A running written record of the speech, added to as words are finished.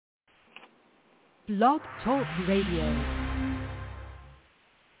Blog Talk Radio.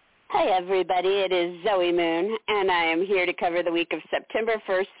 Hi, everybody. It is Zoe Moon, and I am here to cover the week of September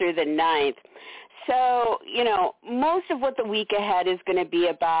 1st through the 9th. So, most of what the week ahead is going to be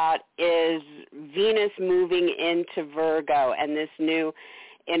about is Venus moving into Virgo and this new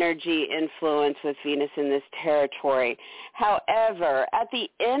energy influence with Venus in this territory. However, at the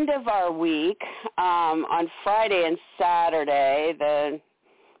end of our week, on Friday and Saturday, the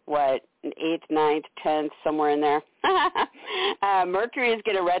 8th, 9th, 10th, somewhere in there. Mercury is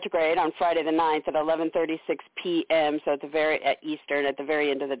going to retrograde on Friday the 9th at 11:36 p.m., so at Eastern, at the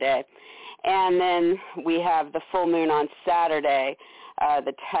very end of the day. And then we have the full moon on Saturday,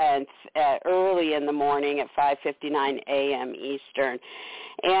 the 10th, early in the morning at 5:59 a.m. Eastern.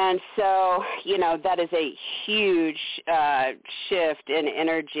 And so, that is a huge shift in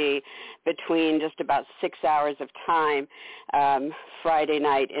energy between just about 6 hours of time, Friday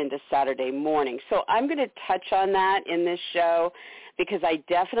night into Saturday morning. So I'm going to touch on that in this show because I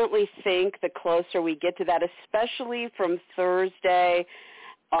definitely think the closer we get to that, especially from Thursday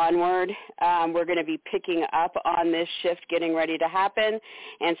onward, we're going to be picking up on this shift getting ready to happen,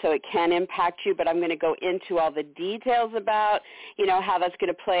 and so it can impact you, but I'm going to go into all the details about, how that's going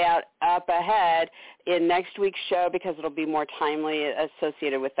to play out up ahead in next week's show because it'll be more timely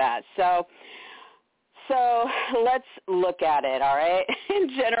associated with that. So let's look at it, all right, in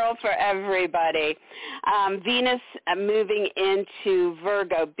general for everybody. Venus moving into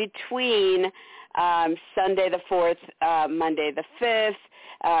Virgo between Sunday the 4th, Monday the 5th,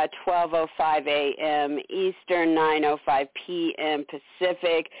 12:05 a.m. Eastern, 9:05 p.m.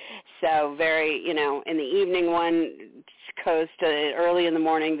 Pacific. So very, in the evening one coast, early in the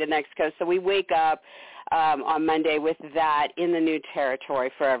morning the next coast. So we wake up on Monday with that in the new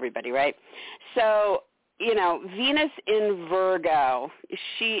territory for everybody, right? So, Venus in Virgo,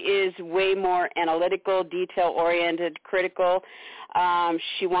 she is way more analytical, detail-oriented, critical.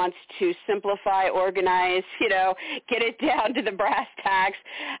 She wants to simplify, organize, get it down to the brass tacks.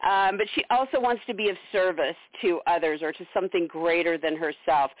 But she also wants to be of service to others or to something greater than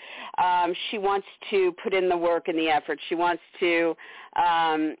herself. She wants to put in the work and the effort. She wants to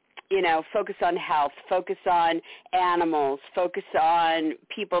focus on health, focus on animals, focus on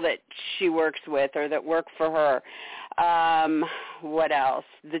people that she works with or that work for her. What else?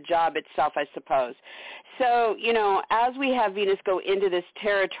 The job itself, I suppose. So, as we have Venus go into this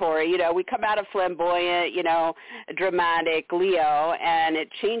territory, we come out of flamboyant, dramatic Leo, and it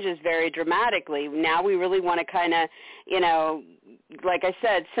changes very dramatically. Now we really want to kind of, like I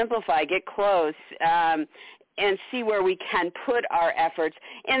said, simplify, get close, and see where we can put our efforts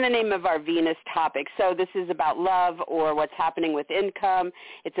in the name of our Venus topic. So this is about love or what's happening with income.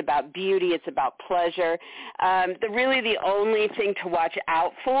 It's about beauty. It's about pleasure. Really the only thing to watch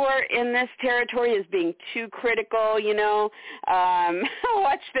out for in this territory is being too critical,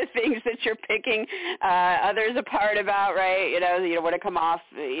 watch the things that you're picking others apart about, right? You don't want to come off,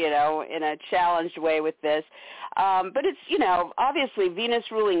 in a challenged way with this. But it's, obviously Venus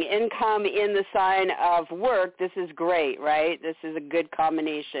ruling income in the sign of work. This is great, right? This is a good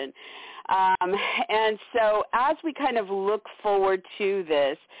combination. And so as we kind of look forward to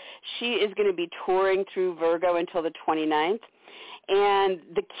this, she is going to be touring through Virgo until the 29th. And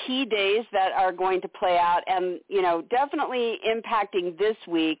the key days that are going to play out and, definitely impacting this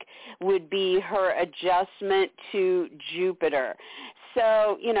week would be her adjustment to Jupiter.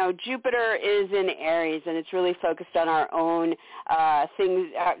 So, Jupiter is in Aries, and it's really focused on our own things,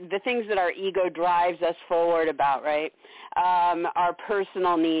 the things that our ego drives us forward about, right? Our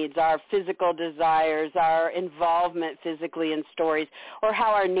personal needs, our physical desires, our involvement physically in stories, or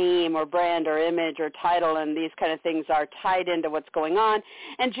how our name or brand or image or title and these kind of things are tied into what's going on.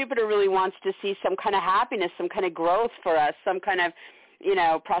 And Jupiter really wants to see some kind of happiness, some kind of growth for us, some kind of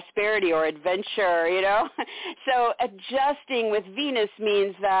prosperity or adventure, So adjusting with Venus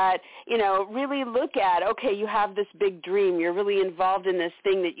means that, really look at, okay, you have this big dream. You're really involved in this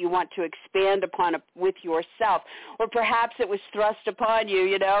thing that you want to expand upon with yourself. Or perhaps it was thrust upon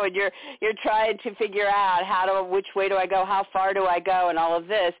you, and you're trying to figure out which way do I go, how far do I go, and all of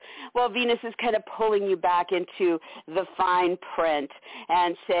this. Well, Venus is kind of pulling you back into the fine print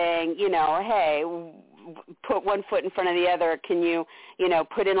and saying, hey, put one foot in front of the other. Can you,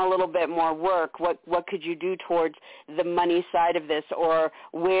 put in a little bit more work? What could you do towards the money side of this? Or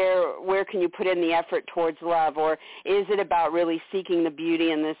where can you put in the effort towards love? Or is it about really seeking the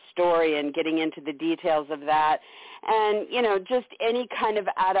beauty in this story and getting into the details of that? And, just any kind of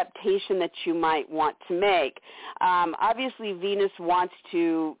adaptation that you might want to make. Obviously, Venus wants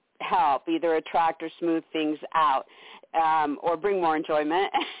to help, either attract or smooth things out. Or bring more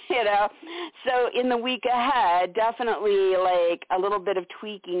enjoyment, So in the week ahead, definitely like a little bit of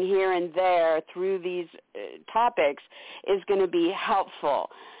tweaking here and there through these topics is going to be helpful.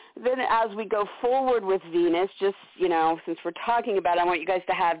 Then as we go forward with Venus, just, since we're talking about it, I want you guys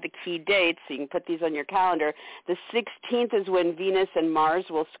to have the key dates, so you can put these on your calendar. The 16th is when Venus and Mars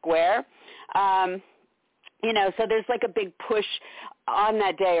will square. So there's like a big push on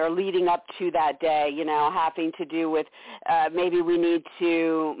that day or leading up to that day, having to do with maybe we need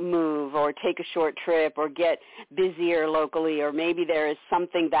to move or take a short trip or get busier locally, or maybe there is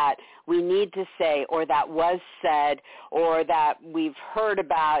something that we need to say or that was said or that we've heard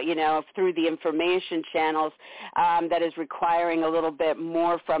about, through the information channels that is requiring a little bit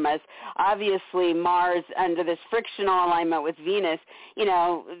more from us. Obviously, Mars under this frictional alignment with Venus,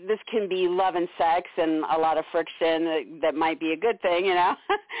 this can be love and sex and a lot of friction that might be a good thing,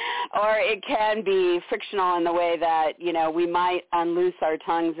 or it can be frictional in the way that, we might unloose our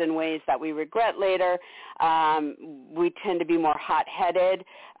tongues in ways that we regret later. We tend to be more hot-headed,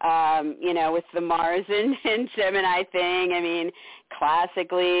 with the Mars and Gemini thing. I mean,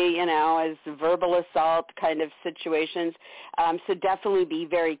 classically, as verbal assault kind of situations. So definitely be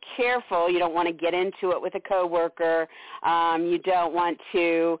very careful. You don't want to get into it with a coworker. You don't want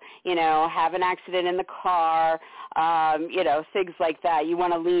to, have an accident in the car, things like that. You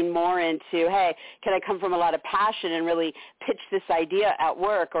want to lean more into, hey, can I come from a lot of passion and really pitch this idea at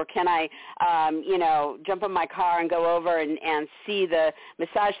work, or can I, jump in my car and go over and see the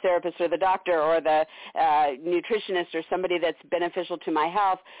massage therapist or the doctor or the nutritionist or somebody that's beneficial to my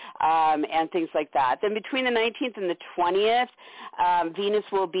health, and things like that. Then between the 19th and the 20th, Venus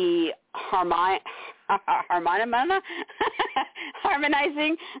will be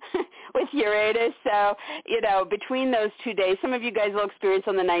harmonizing with Uranus. So, between those 2 days, some of you guys will experience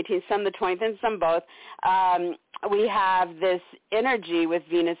on the 19th, some the 20th, and some both. We have this energy with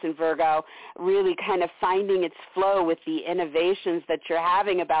Venus and Virgo really kind of finding its flow with the innovations that you're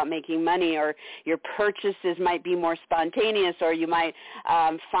having about making money, or your purchases might be more spontaneous, or you might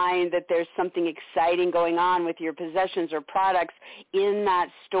find that there's something exciting going on with your possessions or products in that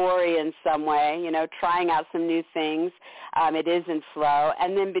story in some way, trying out some new things. It is in flow.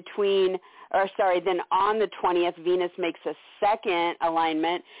 And then then on the 20th, Venus makes a second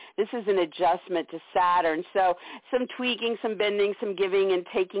alignment. This is an adjustment to Saturn. So some tweaking, some bending, some giving and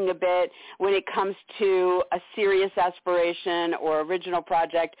taking a bit when it comes to a serious aspiration or original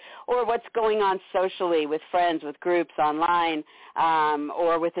project, or what's going on socially with friends, with groups online,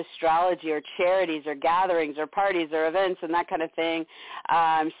 or with astrology or charities or gatherings or parties or events and that kind of thing.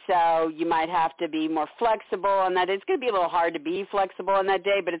 So you might have to be more flexible on that. It's going to be a little hard to be flexible on that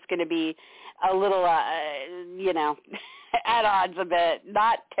day, but it's going to be a little, at odds a bit,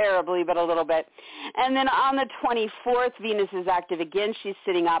 not terribly, but a little bit. And then on the 24th, Venus is active again. She's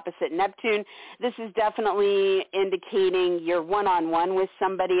sitting opposite Neptune. This is definitely indicating you're one-on-one with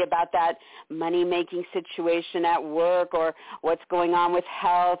somebody about that money-making situation at work, or what's going on with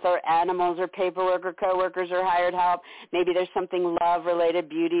health or animals or paperwork or coworkers or hired help. Maybe there's something love-related,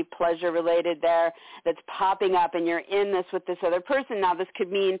 beauty, pleasure-related there that's popping up, and you're in this with this other person. Now, this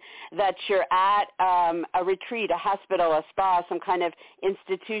could mean that you're at a retreat, a hospital, a spa, some kind of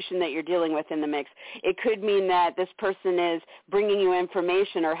institution that you're dealing with in the mix. It could mean that this person is bringing you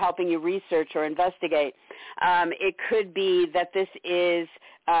information or helping you research or investigate. It could be that this is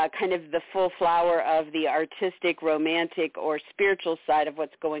kind of the full flower of the artistic, romantic, or spiritual side of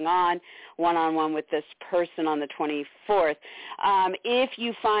what's going on one-on-one with this person on the 24th. If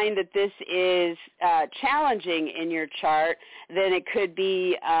you find that this is challenging in your chart, then it could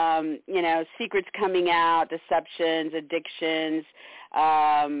be, secrets coming out, deceptions, addictions,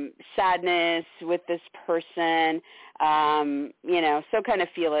 sadness with this person, so kind of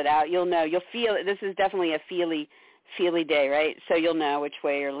feel it out. You'll feel it. This is definitely a feely day, right? So you'll know which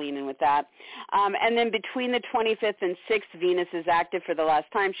way you're leaning with that. And then between the 25th and 6th, Venus is active for the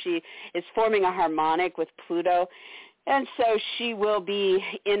last time. She is forming a harmonic with Pluto. And so she will be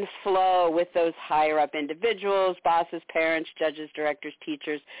in flow with those higher-up individuals, bosses, parents, judges, directors,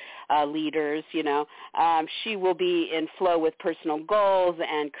 teachers, leaders, She will be in flow with personal goals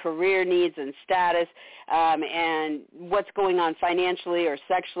and career needs and status, and what's going on financially or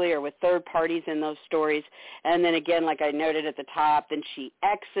sexually or with third parties in those stories. And then again, like I noted at the top, then she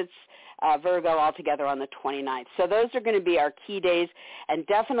exits Virgo altogether on the 29th. So those are going to be our key days, and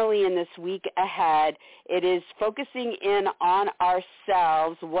definitely in this week ahead, it is focusing in on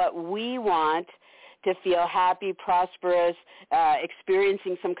ourselves, what we want to feel happy, prosperous,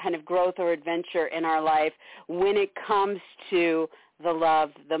 experiencing some kind of growth or adventure in our life when it comes to the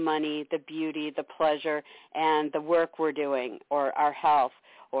love, the money, the beauty, the pleasure, and the work we're doing, or our health,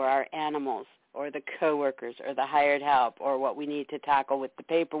 or our animals or the coworkers or the hired help or what we need to tackle with the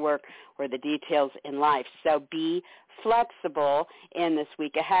paperwork or the details in life. So be flexible in this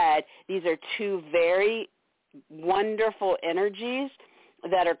week ahead. These are two very wonderful energies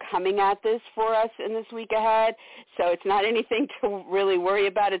that are coming at this for us in this week ahead. So it's not anything to really worry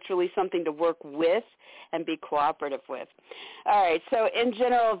about. It's really something to work with and be cooperative with. All right, so in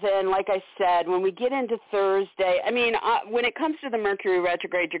general then, like I said, when we get into Thursday, when it comes to the Mercury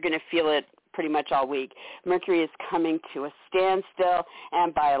retrograde, you're going to feel it pretty much all week. Mercury is coming to a standstill,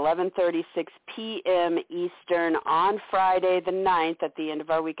 and by 11:36 p.m. Eastern on Friday the 9th, at the end of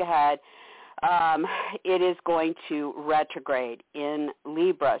our week ahead, it is going to retrograde in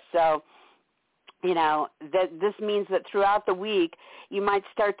Libra. So, this means that throughout the week, you might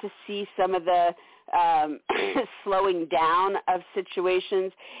start to see some of the slowing down of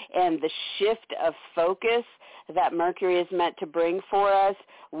situations and the shift of focus that Mercury is meant to bring for us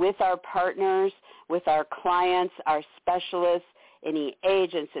with our partners, with our clients, our specialists, any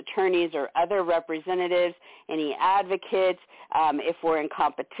agents, attorneys, or other representatives, any advocates, if we're in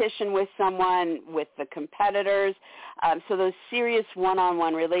competition with someone, with the competitors. So those serious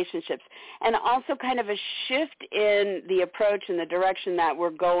one-on-one relationships. And also kind of a shift in the approach and the direction that we're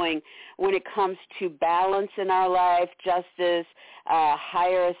going when it comes to balance in our life, justice,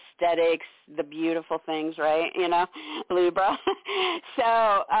 higher aesthetics, the beautiful things, right? Libra.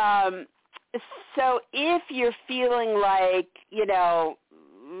 So if you're feeling like,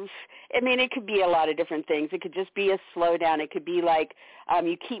 it could be a lot of different things. It could just be a slowdown. It could be like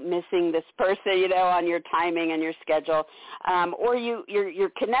you keep missing this person, on your timing and your schedule, or you're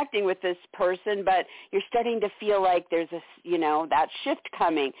connecting with this person, but you're starting to feel like there's that shift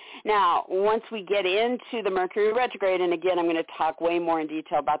coming. Now, once we get into the Mercury retrograde, and again, I'm going to talk way more in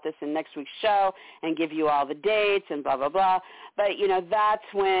detail about this in next week's show and give you all the dates and blah, blah, blah. But, that's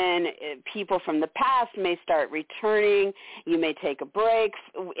when people from the past may start returning. You may take a break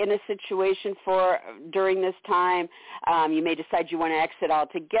in a situation during this time. You may decide you want to exit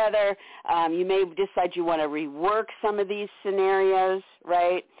altogether. You may decide you want to rework some of these scenarios,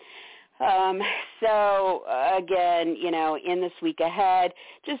 right? So again, in this week ahead,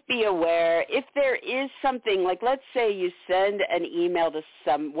 just be aware if there is something, like let's say you send an email to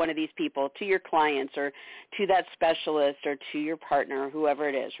one of these people, to your clients or to that specialist or to your partner, whoever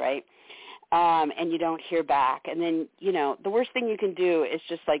it is, right? And you don't hear back. And then, the worst thing you can do is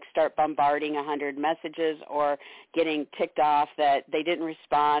just like start bombarding 100 messages or getting ticked off that they didn't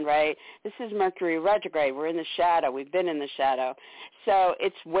respond, right? This is Mercury retrograde. We're in the shadow. We've been in the shadow. So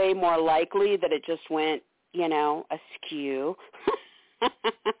it's way more likely that it just went, askew.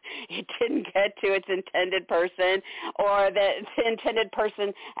 It didn't get to its intended person, or that the intended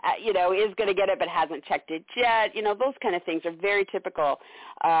person, is going to get it but hasn't checked it yet. Those kind of things are very typical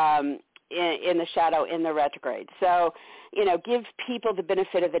in the shadow, in the retrograde. So, give people the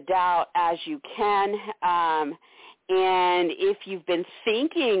benefit of the doubt as you can. And if you've been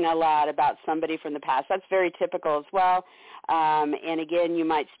thinking a lot about somebody from the past, that's very typical as well. And again, you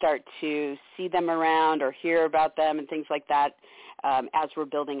might start to see them around or hear about them and things like that as we're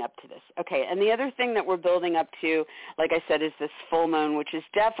building up to this. Okay, and the other thing that we're building up to, like I said, is this full moon, which is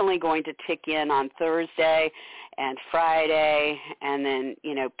definitely going to tick in on Thursday and Friday, and then,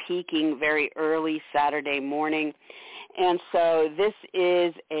 peaking very early Saturday morning. And so this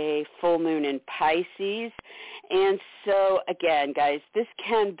is a full moon in Pisces. And so, again, guys, this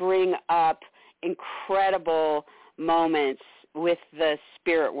can bring up incredible moments with the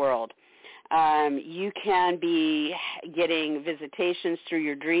spirit world. You can be getting visitations through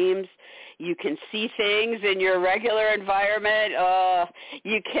your dreams. You can see things in your regular environment.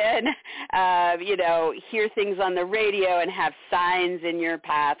 You can, hear things on the radio and have signs in your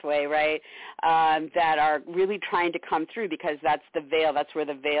pathway, right, that are really trying to come through, because that's the veil. That's where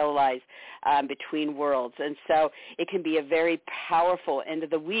the veil lies between worlds. And so it can be a very powerful end of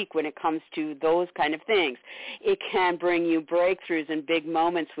the week when it comes to those kind of things. It can bring you breakthroughs and big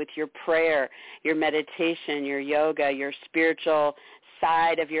moments with your prayer, your meditation, your yoga, your spiritual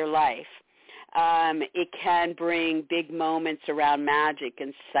side of your life. It can bring big moments around magic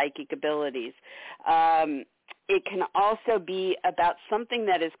and psychic abilities. It can also be about something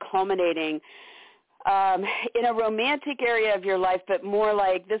that is culminating in a romantic area of your life, but more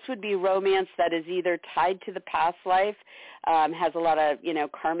like this would be romance that is either tied to the past life, has a lot of,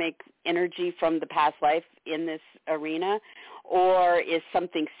 karmic energy from the past life in this arena, or is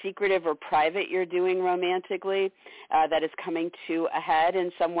something secretive or private you're doing romantically that is coming to a head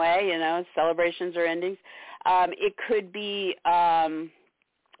in some way, celebrations or endings. It could be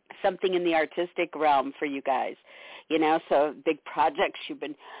something in the artistic realm for you guys. so big projects you've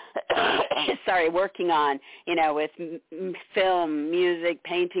been, working on, with film, music,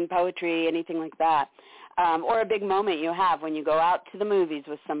 painting, poetry, anything like that. Or a big moment you have when you go out to the movies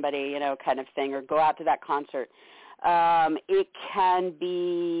with somebody, kind of thing, or go out to that concert. It can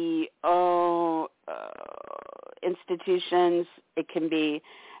be institutions. It can be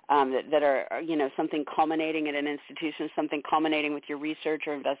that are, something culminating at an institution, something culminating with your research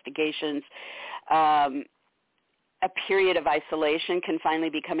or investigations. A period of isolation can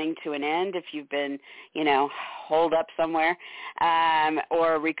finally be coming to an end if you've been, holed up somewhere,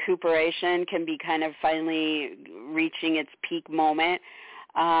 or recuperation can be kind of finally reaching its peak moment.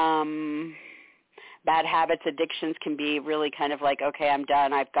 Bad habits, addictions can be really kind of like, okay, I'm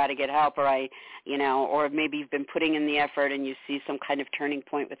done, I've got to get help, or or maybe you've been putting in the effort and you see some kind of turning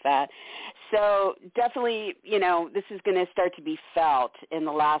point with that. So definitely, this is going to start to be felt in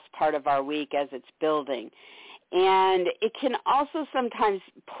the last part of our week as it's building. And it can also sometimes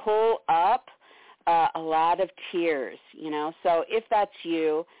pull up a lot of tears, So if that's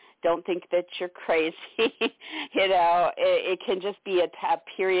you, don't think that you're crazy. It can just be a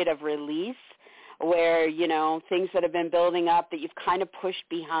period of release where, things that have been building up that you've kind of pushed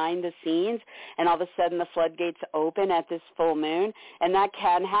behind the scenes, and all of a sudden the floodgates open at this full moon, and that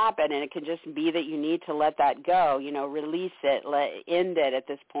can happen, and it can just be that you need to let that go, release it, end it at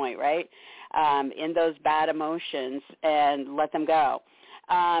this point, right? In those bad emotions, and let them go.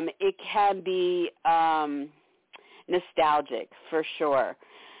 It can be nostalgic, for sure.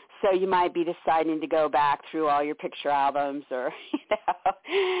 So you might be deciding to go back through all your picture albums, or,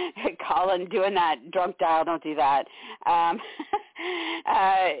 doing that drunk dial. Don't do that. I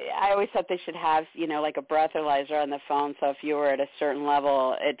always thought they should have, like a breathalyzer on the phone, so if you were at a certain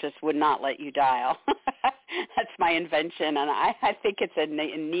level, it just would not let you dial. That's my invention, and I think it's a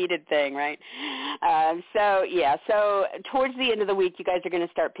needed thing, right? So towards the end of the week, you guys are going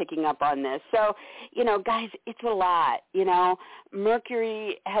to start picking up on this. So, guys, it's a lot.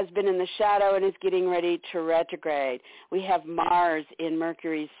 Mercury has been in the shadow and is getting ready to retrograde. We have Mars in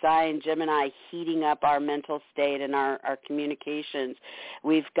Mercury's sign, Gemini, heating up our mental state and our communications.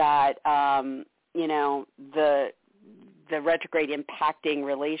 We've got, the retrograde impacting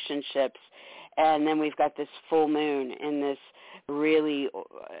relationships. And then we've got this full moon in this really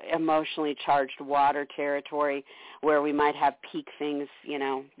emotionally charged water territory where we might have peak things,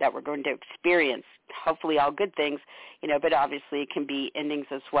 that we're going to experience. Hopefully all good things, but obviously it can be endings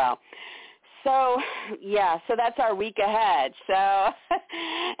as well. So that's our week ahead. So,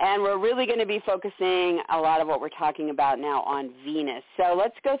 and we're really going to be focusing a lot of what we're talking about now on Venus. So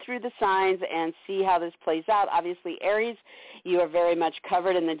let's go through the signs and see how this plays out. Obviously, Aries, you are very much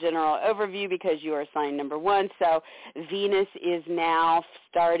covered in the general overview because you are sign number 1. So Venus is now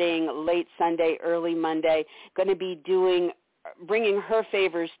starting late Sunday, early Monday, going to be bringing her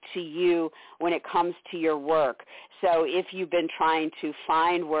favors to you when it comes to your work. So if you've been trying to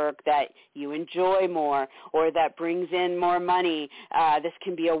find work that you enjoy more or that brings in more money, this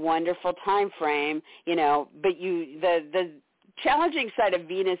can be a wonderful time frame, but the challenging side of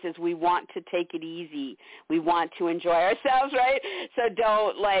Venus is we want to take it easy. We want to enjoy ourselves, right? So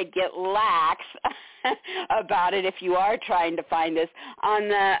don't get lax about it if you are trying to find this. On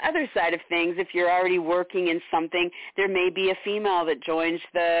the other side of things, if you're already working in something, there may be a female that joins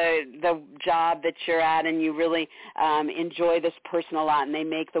the job that you're at and you really enjoy this person a lot and they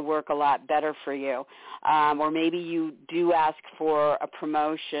make the work a lot better for you. Or maybe you do ask for a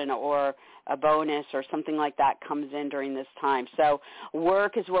promotion or a bonus or something like that comes in during this time. So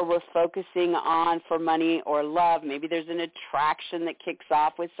work is where we're focusing on for money or love. Maybe there's an attraction that kicks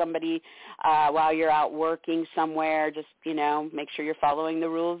off with somebody while you're out working somewhere. Just, make sure you're following the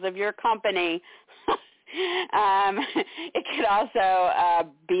rules of your company. It could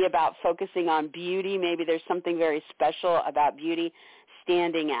also be about focusing on beauty. Maybe there's something very special about beauty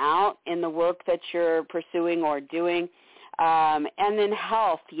standing out in the work that you're pursuing or doing. And then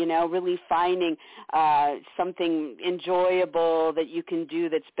health, really finding something enjoyable that you can do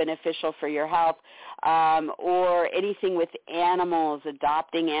that's beneficial for your health, or anything with animals,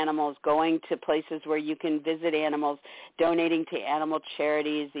 adopting animals, going to places where you can visit animals, donating to animal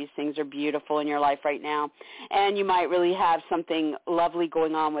charities. These things are beautiful in your life right now. And you might really have something lovely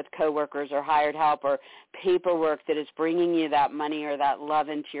going on with coworkers or hired help or paperwork that is bringing you that money or that love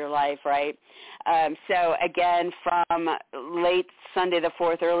into your life, right? So again, from late Sunday the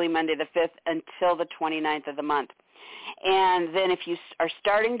 4th, early Monday the 5th until the 29th of the month. And then if you are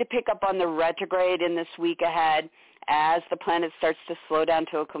starting to pick up on the retrograde in this week ahead, as the planet starts to slow down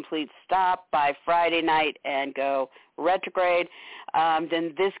to a complete stop by Friday night and go retrograde,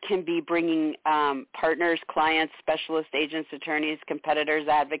 then this can be bringing partners, clients, specialists, agents, attorneys, competitors,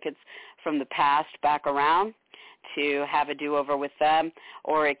 advocates from the past back around to have a do-over with them,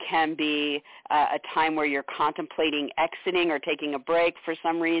 or it can be a time where you're contemplating exiting or taking a break for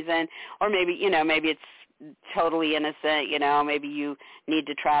some reason, or maybe it's totally innocent, maybe you need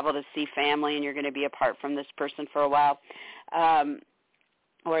to travel to see family and you're going to be apart from this person for a while,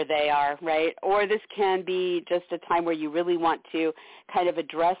 or they are, right? Or this can be just a time where you really want to kind of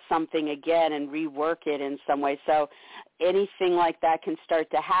address something again and rework it in some way. So anything like that can start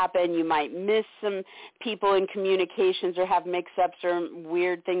to happen. You might miss some people in communications or have mix-ups or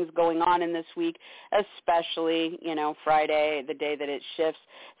weird things going on in this week, especially, Friday, the day that it shifts.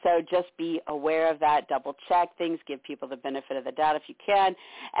 So just be aware of that, double check things, give people the benefit of the doubt if you can.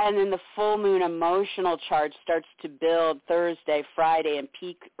 And then the full moon emotional charge starts to build Thursday, Friday, and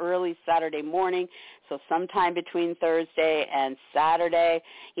peak early Saturday morning. So sometime between Thursday and Saturday,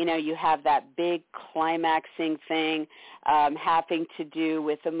 you have that big climaxing thing having to do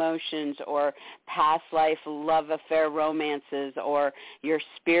with emotions or past life love affair romances or your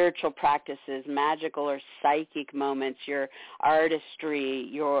spiritual practices, magical or psychic moments, your artistry,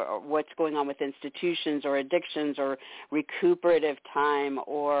 your what's going on with institutions or addictions or recuperative time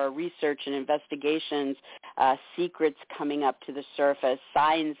or research and investigations, secrets coming up to the surface,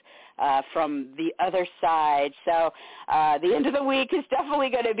 signs from the other side. So the end of the week is definitely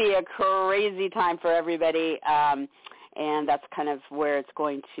going to be a crazy time for everybody, and that's kind of where it's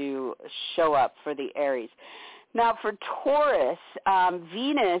going to show up for the Aries. Now for Taurus,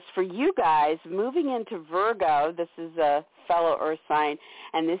 Venus, for you guys, moving into Virgo, this is a fellow earth sign,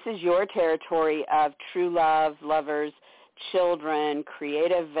 and this is your territory of true love, lovers, children,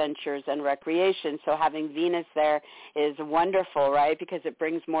 creative ventures, and recreation. So having Venus there is wonderful, right? Because it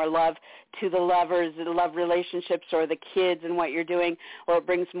brings more love to the lovers, the love relationships, or the kids and what you're doing, or it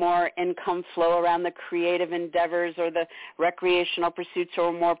brings more income flow around the creative endeavors or the recreational pursuits,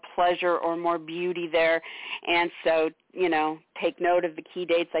 or more pleasure or more beauty there. And so, take note of the key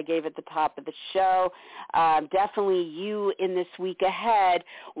dates I gave at the top of the show. Definitely you in this week ahead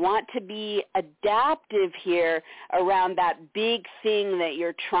want to be adaptive here around that big thing that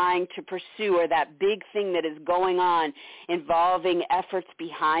you're trying to pursue, or that big thing that is going on involving efforts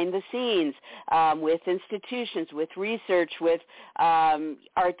behind the scenes with institutions, with research, with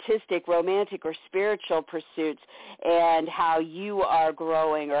artistic, romantic, or spiritual pursuits, and how you are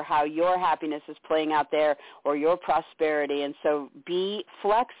growing or how your happiness is playing out there or your prosperity. And so be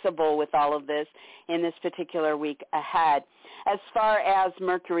flexible with all of this in this particular week ahead. As far as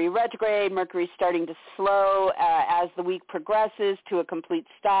Mercury retrograde, Mercury's starting to slow as the week progresses to a complete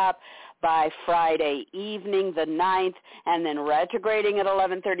stop by Friday evening, the 9th, and then retrograding at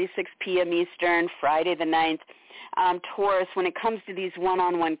 11:36 p.m. Eastern, Friday the 9th. Taurus, when it comes to these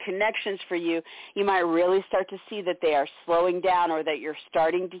one-on-one connections for you, you might really start to see that they are slowing down, or that you're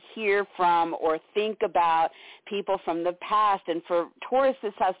starting to hear from or think about people from the past. And for Taurus,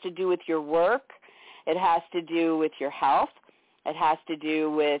 this has to do with your work. It has to do with your health. It has to do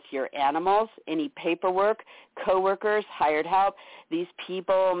with your animals, any paperwork, coworkers, hired help. These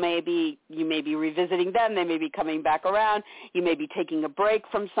people you may be revisiting them. They may be coming back around. You may be taking a break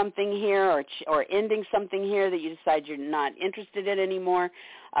from something here or ending something here that you decide you're not interested in anymore.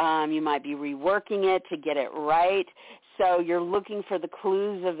 You might be reworking it to get it right. So you're looking for the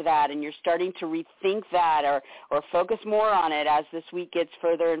clues of that, and you're starting to rethink that or focus more on it as this week gets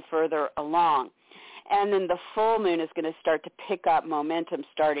further and further along. And then the full moon is going to start to pick up momentum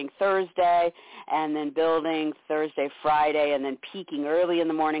starting Thursday, and then building Thursday, Friday, and then peaking early in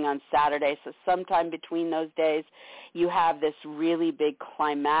the morning on Saturday. So sometime between those days, you have this really big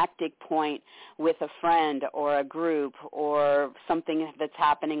climactic point with a friend or a group or something that's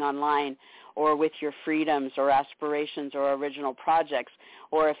happening online, or with your freedoms or aspirations or original projects,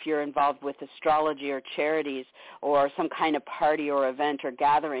 or if you're involved with astrology or charities or some kind of party or event or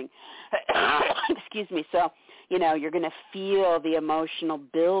gathering. Excuse me. So, you're going to feel the emotional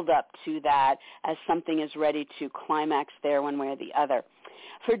build up to that as something is ready to climax there one way or the other.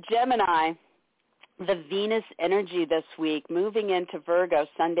 For Gemini, the Venus energy this week, moving into Virgo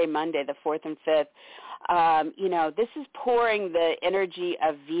Sunday, Monday, the 4th and 5th, this is pouring the energy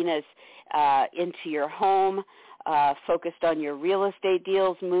of Venus into your home, focused on your real estate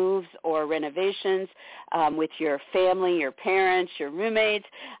deals, moves, or renovations with your family, your parents, your roommates.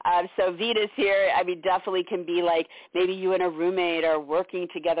 So Venus here, definitely can be like maybe you and a roommate are working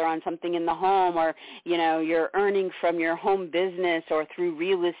together on something in the home, or, you're earning from your home business or through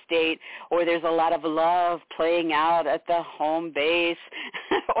real estate, or there's a lot of love playing out at the home base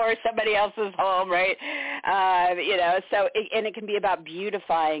or somebody else's home, right? And it can be about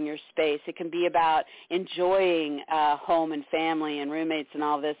beautifying your space. It can be about enjoying home and family and roommates and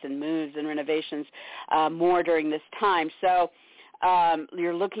all this and moves and renovations more during this time. So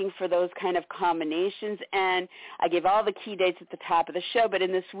you're looking for those kind of combinations, and I gave all the key dates at the top of the show, but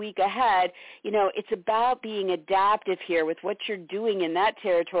in this week ahead, it's about being adaptive here with what you're doing in that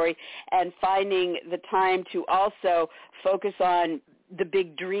territory and finding the time to also focus on the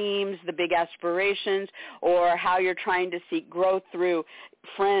big dreams, the big aspirations, or how you're trying to seek growth through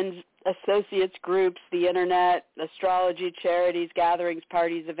friends, associates, groups, the internet, astrology, charities, gatherings,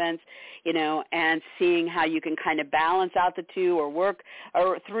 parties, events, and seeing how you can kind of balance out the two or work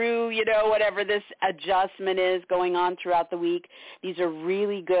or through, whatever this adjustment is going on throughout the week. These are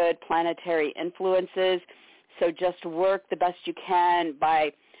really good planetary influences. So just work the best you can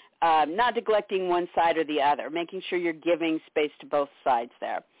by not neglecting one side or the other, making sure you're giving space to both sides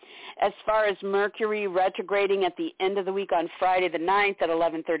there. As far as Mercury retrograding at the end of the week on Friday the 9th at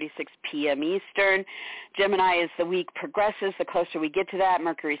 11:36 p.m. Eastern, Gemini, as the week progresses, the closer we get to that,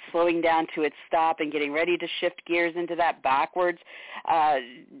 Mercury's slowing down to its stop and getting ready to shift gears into that backwards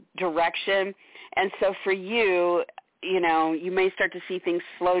direction. And so for you, you may start to see things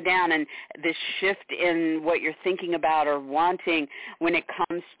slow down, and this shift in what you're thinking about or wanting when it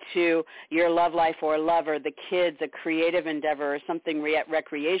comes to your love life or lover, the kids, a creative endeavor, or something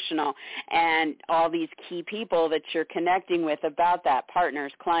recreational, and all these key people that you're connecting with about that,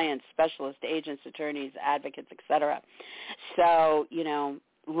 partners, clients, specialists, agents, attorneys, advocates, etc. So,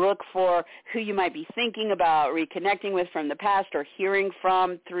 look for who you might be thinking about reconnecting with from the past or hearing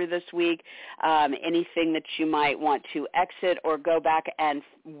from through this week, anything that you might want to exit or go back and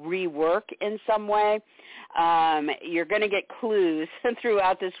rework in some way. You're going to get clues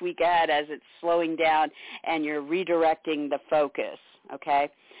throughout this week ahead as it's slowing down and you're redirecting the focus, okay?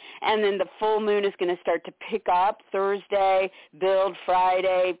 And then the full moon is going to start to pick up Thursday, build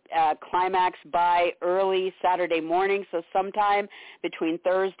Friday, climax by early Saturday morning. So sometime between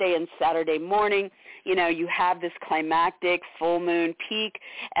Thursday and Saturday morning, you have this climactic full moon peak.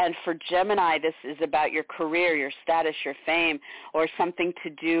 And for Gemini, this is about your career, your status, your fame, or something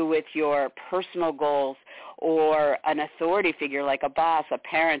to do with your personal goals or an authority figure like a boss, a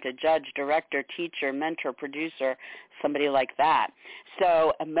parent, a judge, director, teacher, mentor, producer, somebody like that.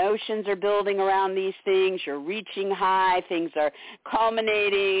 So emotions are building around these things. You're reaching high. Things are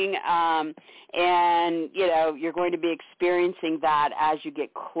culminating. And, you're going to be experiencing that as you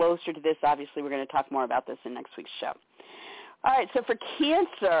get closer to this. Obviously, we're going to talk more about this in next week's show. All right, so for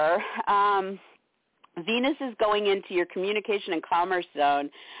Cancer, Venus is going into your communication and commerce zone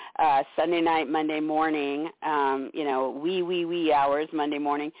Sunday night, Monday morning, wee hours Monday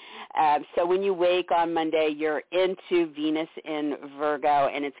morning. So when you wake on Monday, you're into Venus in Virgo,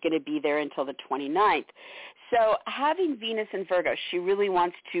 and it's going to be there until the 29th. So having Venus in Virgo, she really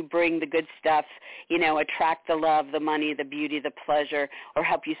wants to bring the good stuff, attract the love, the money, the beauty, the pleasure, or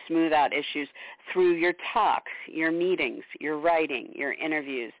help you smooth out issues through your talks, your meetings, your writing, your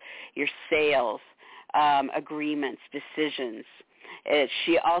interviews, your sales, agreements, decisions.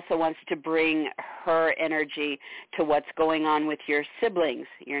 She also wants to bring her energy to what's going on with your siblings,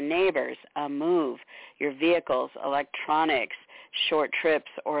 your neighbors, a move, your vehicles, electronics, short trips,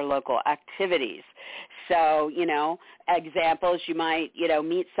 or local activities. So, examples, you might,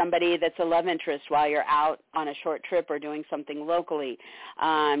 meet somebody that's a love interest while you're out on a short trip or doing something locally.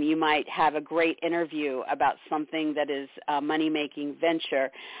 You might have a great interview about something that is a money-making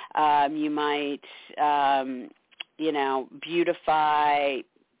venture. You might, beautify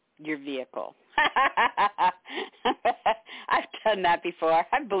your vehicle. I've done that before.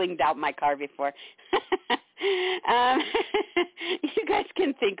 I've blinged out my car before. You guys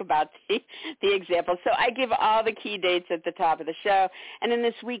can think about the example. So I give all the key dates at the top of the show. And in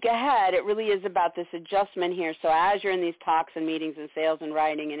this week ahead, it really is about this adjustment here. So as you're in these talks and meetings and sales and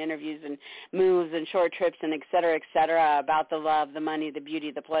writing and interviews and moves and short trips and et cetera, about the love, the money, the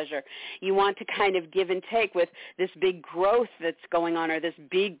beauty, the pleasure, you want to kind of give and take with this big growth that's going on, or this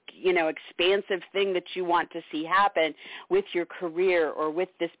big, expansive thing that you want to see happen with your career, or with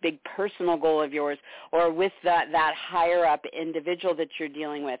this big personal goal of yours, or with that higher up individual that you're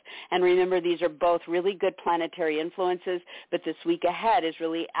dealing with. And remember, these are both really good planetary influences, but this week ahead is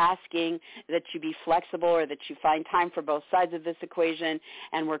really asking that you be flexible, or that you find time for both sides of this equation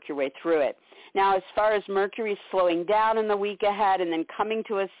and work your way through it. Now, as far as Mercury slowing down in the week ahead and then coming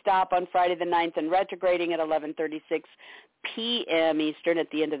to a stop on Friday the 9th and retrograding at 11:36 p.m. Eastern at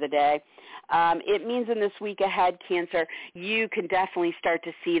the end of the day, It means in this week ahead, Cancer, you can definitely start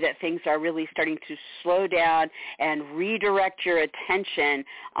to see that things are really starting to slow down and redirect your attention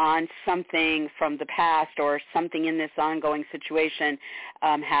on something from the past or something in this ongoing situation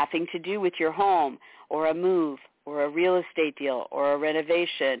having to do with your home or a move or a real estate deal or a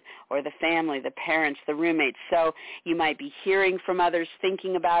renovation or the family, the parents, the roommates. So you might be hearing from others,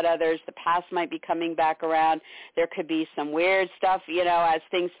 thinking about others. The past might be coming back around. There could be some weird stuff, as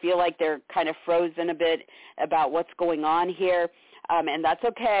things feel like they're kind of frozen a bit about what's going on here. And that's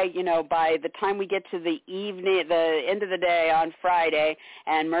okay. By the time we get to the evening, the end of the day on Friday,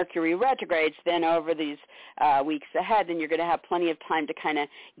 and Mercury retrogrades, then over these weeks ahead, then you're going to have plenty of time to kind of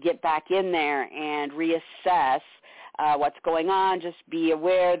get back in there and reassess what's going on. Just be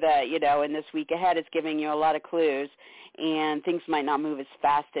aware that, in this week ahead, it's giving you a lot of clues, and things might not move as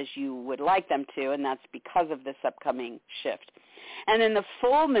fast as you would like them to, and that's because of this upcoming shift. And then the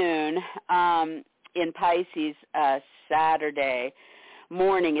full moon in Pisces Saturday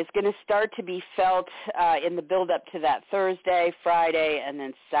morning is going to start to be felt in the build-up to that Thursday, Friday, and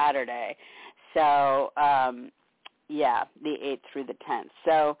then Saturday. So, the 8th through the 10th.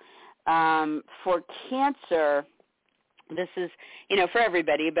 So for Cancer, this is, for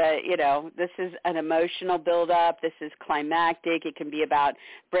everybody, but, this is an emotional buildup. This is climactic. It can be about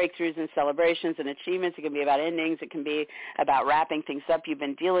breakthroughs and celebrations and achievements. It can be about endings. It can be about wrapping things up you've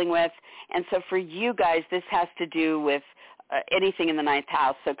been dealing with. And so for you guys, this has to do with anything in the 9th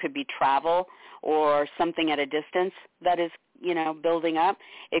house. So it could be travel or something at a distance that is, building up.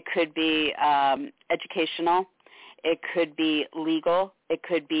 It could be educational. It could be legal. It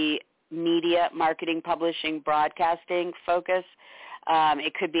could be media, marketing, publishing, broadcasting focus.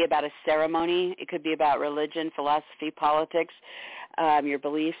 It could be about a ceremony. It could be about religion, philosophy, politics, your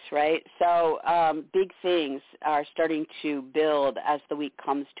beliefs, right? So big things are starting to build as the week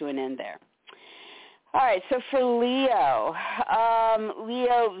comes to an end there. All right, so for Leo,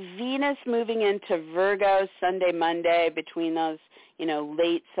 Venus moving into Virgo Sunday, Monday, between those,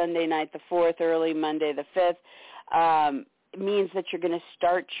 late Sunday night the 4th, early Monday the 5th, means that you're going to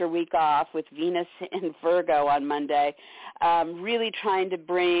start your week off with Venus in Virgo on Monday, really trying to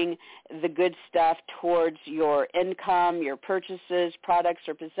bring the good stuff towards your income, your purchases, products,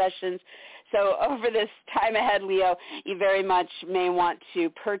 or possessions. So over this time ahead, Leo, you very much may want to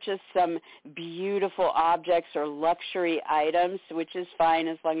purchase some beautiful objects or luxury items, which is fine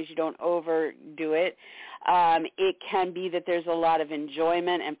as long as you don't overdo it. It can be that there's a lot of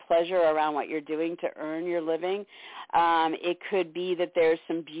enjoyment and pleasure around what you're doing to earn your living. It could be that there's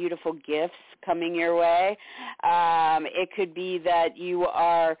some beautiful gifts coming your way. It could be that you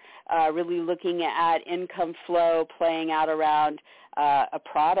are really looking at income flow playing out around a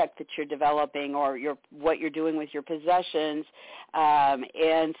product that you're developing or what you're doing with your possessions.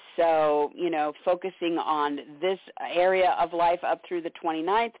 And so, focusing on this area of life up through the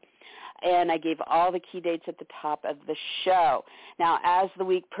 29th. And I gave all the key dates at the top of the show. Now, as the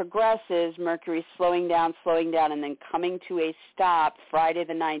week progresses, Mercury's slowing down, and then coming to a stop Friday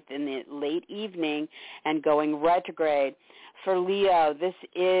the 9th in the late evening and going retrograde. For Leo, this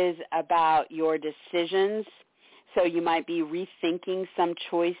is about your decisions. So you might be rethinking some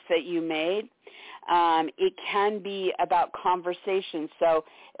choice that you made. It can be about conversations. So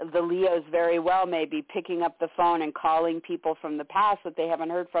the Leos very well may be picking up the phone and calling people from the past that they haven't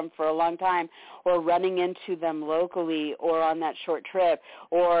heard from for a long time, or running into them locally or on that short trip,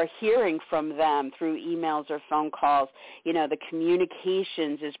 or hearing from them through emails or phone calls. The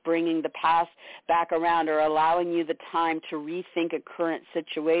communications is bringing the past back around or allowing you the time to rethink a current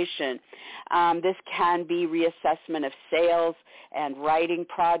situation. This can be reassessment of sales and writing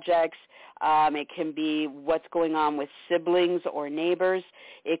projects. It can be what's going on with siblings or neighbors.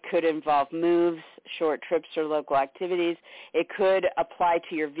 It could involve moves, short trips, or local activities. It could apply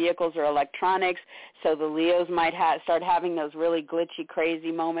to your vehicles or electronics. So the Leos might start having those really glitchy,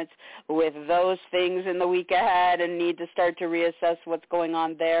 crazy moments with those things in the week ahead and need to start to reassess what's going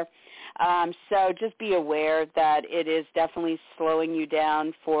on there. So just be aware that it is definitely slowing you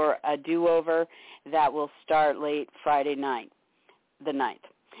down for a do-over that will start late Friday night, the 9th.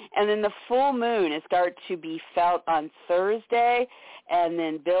 And then the full moon is start to be felt on Thursday and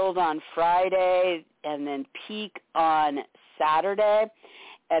then build on Friday and then peak on Saturday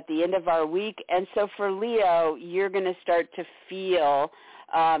at the end of our week. And so for Leo, you're going to start to feel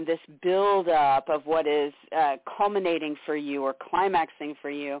this build-up of what is culminating for you or climaxing for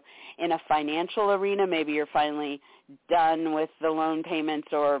you in a financial arena. Maybe you're finally done with the loan payments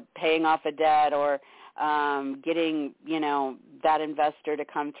or paying off a debt or getting, that investor to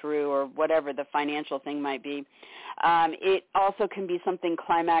come through, or whatever the financial thing might be. It also can be something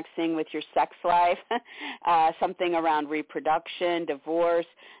climaxing with your sex life, something around reproduction, divorce,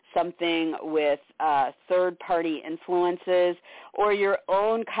 something with third-party influences, or your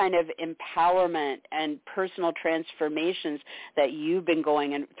own kind of empowerment and personal transformations that you've been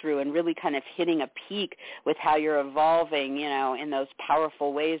going through, and really kind of hitting a peak with how you're evolving, in those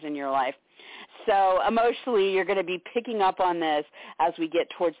powerful ways in your life. So emotionally, you're going to be picking up on this as we get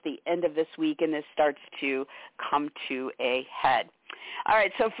towards the end of this week, and this starts to come to a head. All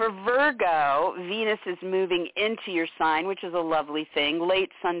right, so for Virgo, Venus is moving into your sign, which is a lovely thing, late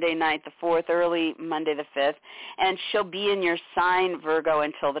Sunday night the 4th, early Monday the 5th, and she'll be in your sign, Virgo,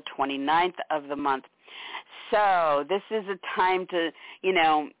 until the 29th of the month. So this is a time to,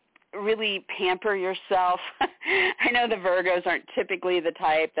 really pamper yourself. I know the Virgos aren't typically the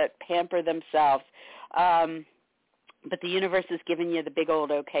type that pamper themselves, but the universe has given you the big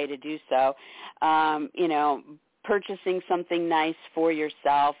old okay to do so. Purchasing something nice for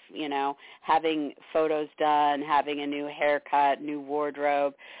yourself, having photos done, having a new haircut, new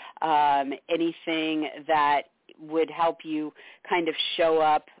wardrobe, anything that would help you kind of show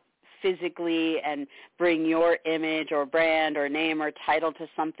up physically and bring your image or brand or name or title to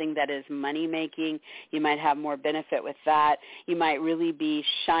something that is money-making. You might have more benefit with that. You might really be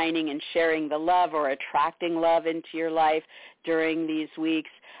shining and sharing the love or attracting love into your life during these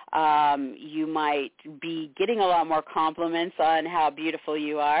weeks. You might be getting a lot more compliments on how beautiful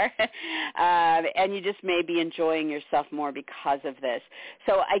you are, and you just may be enjoying yourself more because of this.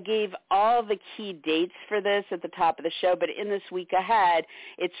 So I gave all the key dates for this at the top of the show, but in this week ahead,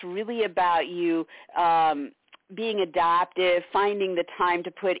 it's really about you being adaptive, finding the time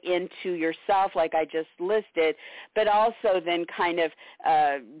to put into yourself like I just listed, but also then kind of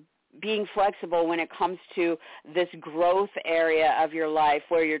being flexible when it comes to this growth area of your life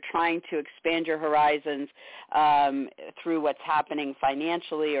where you're trying to expand your horizons through what's happening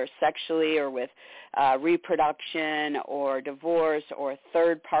financially or sexually or with reproduction or divorce or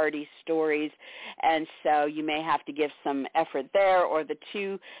third-party stories. And so you may have to give some effort there, or the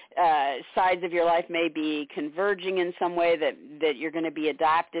two sides of your life may be converging in some way that you're going to be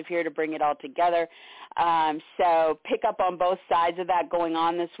adaptive here to bring it all together. So pick up on both sides of that going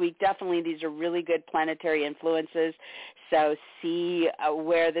on this week. Definitely these are really good planetary influences, so see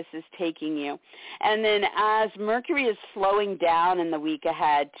where this is taking you. And then as Mercury is slowing down in the week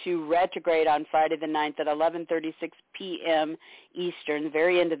ahead to retrograde on Friday the 9th at 11:36 p.m. Eastern, the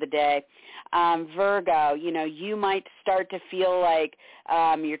very end of the day, Virgo, you might start to feel like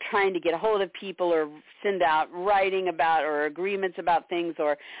you're trying to get a hold of people or send out writing about or agreements about things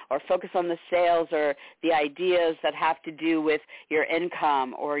or focus on the sales or the ideas that have to do with your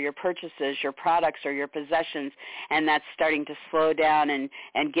income or your purchases, your products or your possessions, and that's starting to slow down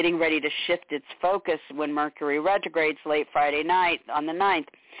and getting ready to shift its focus when Mercury retrogrades late Friday night on the 9th.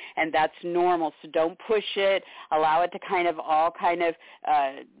 And that's normal, so don't push it. Allow it to kind of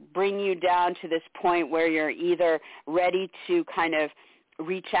bring you down to this point where you're either ready to kind of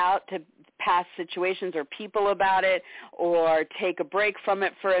reach out to past situations or people about it, or take a break from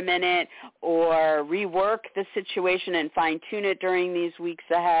it for a minute, or rework the situation and fine-tune it during these weeks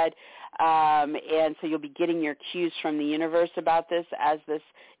ahead. And so you'll be getting your cues from the universe about this as this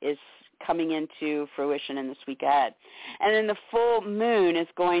is coming into fruition in this week ahead. And then the full moon is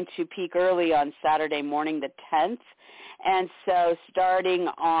going to peak early on Saturday morning the 10th. And so starting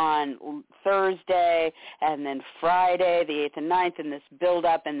on Thursday and then Friday, the 8th and 9th, and this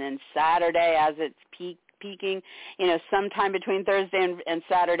build-up, and then Saturday as it's peaking, sometime between Thursday and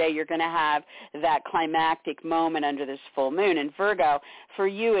Saturday, you're going to have that climactic moment under this full moon. And Virgo, for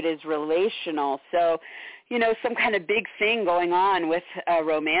you, it is relational. So, some kind of big thing going on with a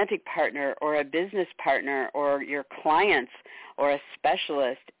romantic partner or a business partner or your clients or a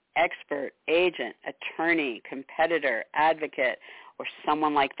specialist, expert, agent, attorney, competitor, advocate, or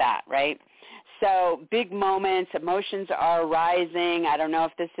someone like that, right? So big moments, emotions are rising. I don't know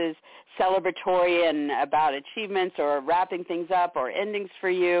if this is celebratory and about achievements or wrapping things up or endings for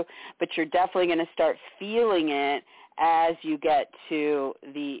you, but you're definitely going to start feeling it as you get to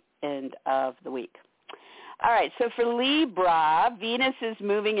the end of the week. All right, so for Libra, Venus is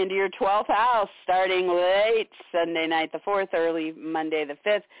moving into your 12th house starting late Sunday night the 4th, early Monday the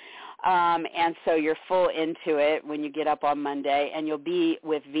 5th. And so you're full into it when you get up on Monday, and you'll be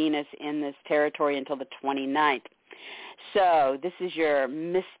with Venus in this territory until the 29th. So this is your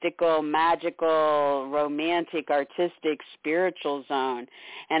mystical, magical, romantic, artistic, spiritual zone.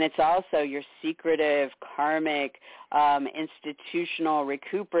 And it's also your secretive, karmic, institutional,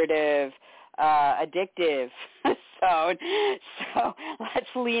 recuperative, addictive. zone. So let's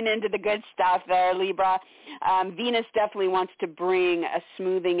lean into the good stuff there, Libra. Venus definitely wants to bring a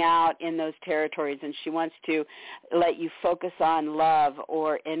smoothing out in those territories, and she wants to let you focus on love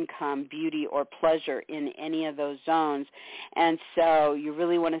or income, beauty or pleasure in any of those zones. And so you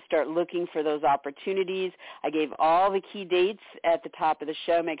really want to start looking for those opportunities. I gave all the key dates at the top of the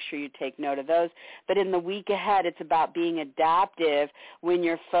show. Make sure you take note of those. But in the week ahead, it's about being adaptive when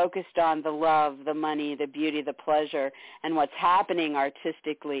you're focused on the love, the money, the beauty, the pleasure, and what's happening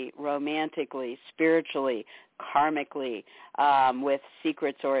artistically, romantically, spiritually, karmically, with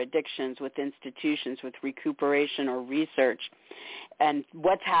secrets or addictions, with institutions, with recuperation or research, and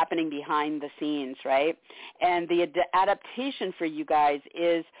what's happening behind the scenes, right? And the adaptation for you guys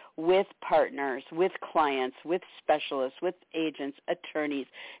is with partners, with clients, with specialists, with agents, attorneys,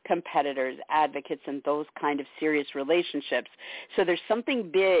 competitors, advocates, and those kind of serious relationships. So there's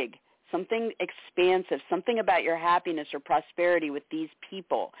something big, something expansive, something about your happiness or prosperity with these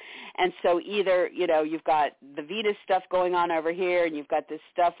people. And so either, you've got the Venus stuff going on over here, and you've got this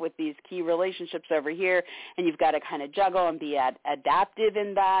stuff with these key relationships over here, and you've got to kind of juggle and be adaptive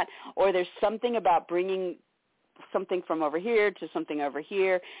in that, or there's something about bringing something from over here to something over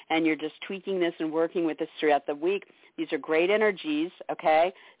here, and you're just tweaking this and working with this throughout the week. These are great energies,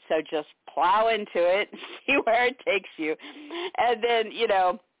 okay? So just plow into it, see where it takes you. And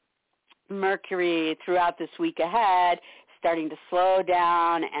then, Mercury throughout this week ahead starting to slow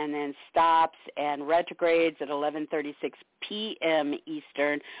down and then stops and retrogrades at 11:36 p.m.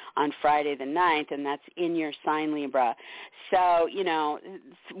 Eastern on Friday the 9th, and that's in your sign, Libra. So,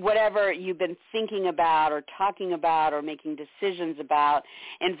 whatever you've been thinking about or talking about or making decisions about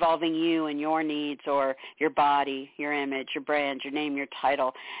involving you and your needs or your body, your image, your brand, your name, your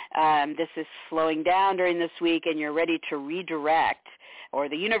title, this is slowing down during this week, and you're ready to redirect, or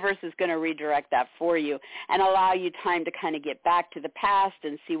the universe is going to redirect that for you and allow you time to kind of get back to the past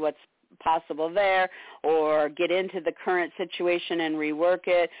and see what's possible there, or get into the current situation and rework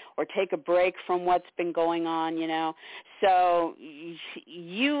it, or take a break from what's been going on, So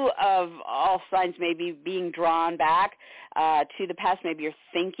you of all signs may be being drawn back to the past. Maybe you're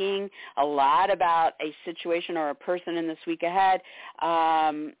thinking a lot about a situation or a person in this week ahead.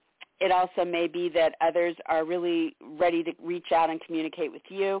 It also may be that others are really ready to reach out and communicate with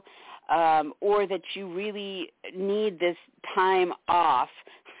you, or that you really need this time off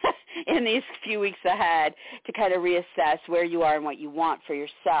in these few weeks ahead to kind of reassess where you are and what you want for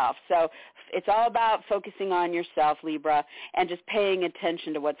yourself. So it's all about focusing on yourself, Libra, and just paying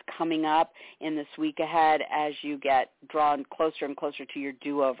attention to what's coming up in this week ahead as you get drawn closer and closer to your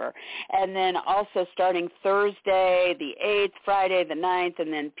do-over. And then also starting Thursday, the 8th, Friday, the 9th,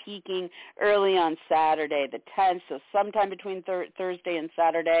 and then peaking early on Saturday, the 10th. So sometime between Thursday and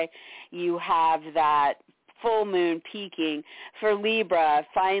Saturday, you have that full moon peaking for Libra,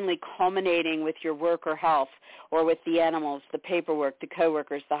 finally culminating with your work or health, or with the animals, the paperwork, the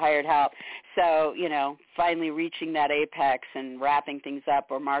coworkers, the hired help. So, finally reaching that apex and wrapping things up,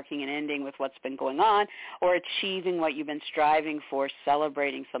 or marking an ending with what's been going on, or achieving what you've been striving for,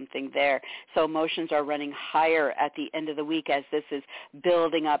 celebrating something there. So emotions are running higher at the end of the week as this is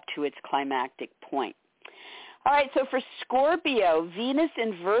building up to its climactic point. All right, so for Scorpio, Venus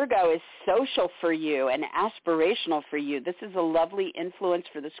in Virgo is social for you and aspirational for you. This is a lovely influence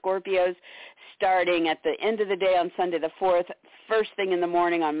for the Scorpios starting at the end of the day on Sunday the 4th, first thing in the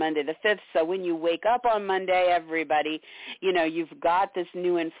morning on Monday the 5th. So when you wake up on Monday, everybody, you've got this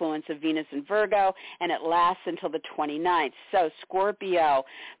new influence of Venus in Virgo, and it lasts until the 29th. So Scorpio,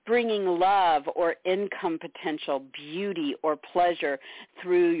 bringing love or income potential, beauty or pleasure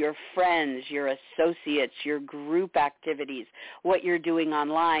through your friends, your associates, your group activities, what you're doing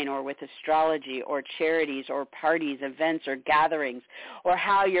online or with astrology or charities or parties, events or gatherings, or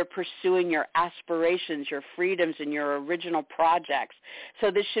how you're pursuing your aspirations, your freedoms, and your original projects.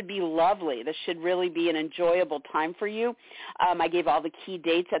 So this should be lovely. This should really be an enjoyable time for you. I gave all the key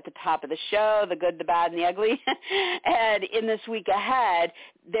dates at the top of the show, the good, the bad, and the ugly. And in this week ahead,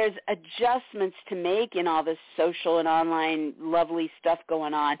 there's adjustments to make in all this social and online lovely stuff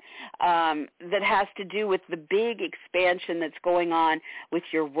going on that has to do with the big expansion that's going on with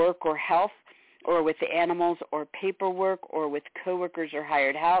your work or health, or with the animals or paperwork or with coworkers or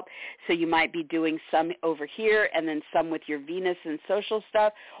hired help. So you might be doing some over here and then some with your Venus and social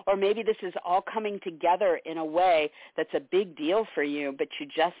stuff, or maybe this is all coming together in a way that's a big deal for you, but you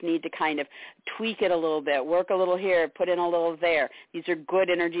just need to kind of tweak it a little bit, work a little here, put in a little there. These are good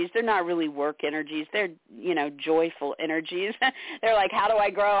energies. They're not really work energies. They're, joyful energies. They're like, how do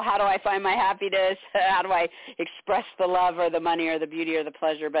I grow? How do I find my happiness? How do I express the love or the money or the beauty or the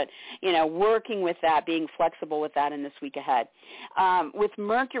pleasure? But, working working with that, being flexible with that in this week ahead. With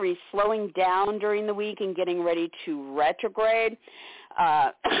Mercury slowing down during the week and getting ready to retrograde,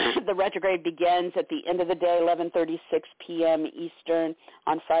 the retrograde begins at the end of the day, 11:36 p.m. Eastern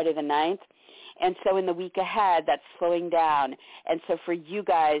on Friday the 9th. And so in the week ahead, that's slowing down. And so for you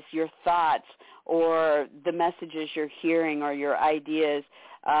guys, your thoughts or the messages you're hearing or your ideas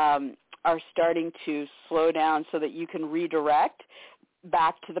are starting to slow down so that you can redirect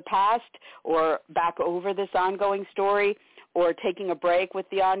back to the past or back over this ongoing story, or taking a break with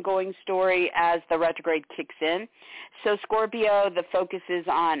the ongoing story as the retrograde kicks in. So Scorpio, the focus is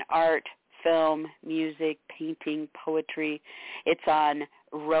on art, film, music, painting, poetry. It's on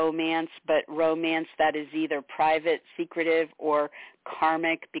romance, but romance that is either private, secretive, or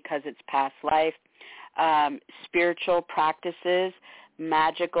karmic because it's past life. Spiritual practices,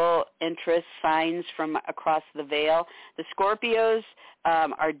 magical interests, signs from across the veil. The Scorpios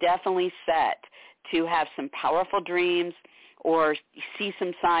are definitely set to have some powerful dreams or see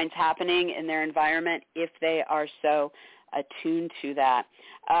some signs happening in their environment if they are so attuned to that.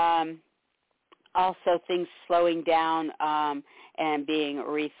 Also, things slowing down and being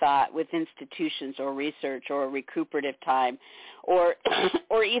rethought with institutions or research or recuperative time, or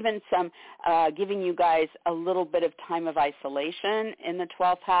even some giving you guys a little bit of time of isolation in the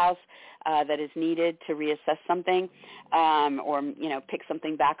 12th house that is needed to reassess something, or pick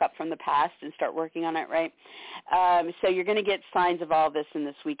something back up from the past and start working on it, right? So you're going to get signs of all this in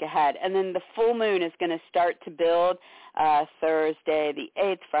this week ahead. And then the full moon is going to start to build Thursday the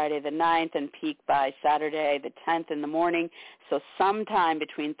 8th, Friday the 9th, and peak by Saturday the 10th in the morning. So sometime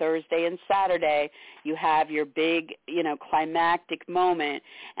between Thursday and Saturday, you have your big, climactic moment.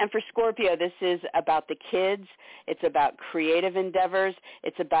 And for Scorpio, this is about the kids. It's about creative endeavors.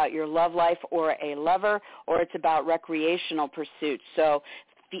 It's about your love life or a lover, or it's about recreational pursuits. So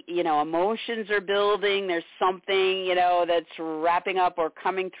emotions are building. There's something, that's wrapping up or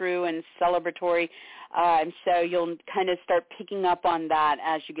coming through and celebratory. And so you'll kind of start picking up on that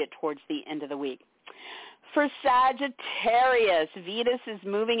as you get towards the end of the week. For Sagittarius, Venus is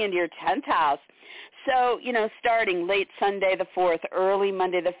moving into your 10th house. So, starting late Sunday the 4th, early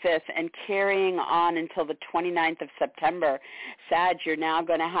Monday the 5th, and carrying on until the 29th of September, Sag, you're now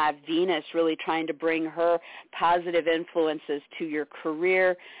going to have Venus really trying to bring her positive influences to your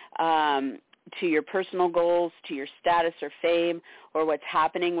career, to your personal goals, to your status or fame, or what's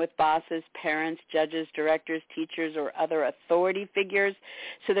happening with bosses, parents, judges, directors, teachers, or other authority figures.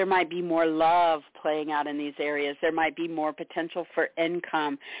 So there might be more love playing out in these areas. There might be more potential for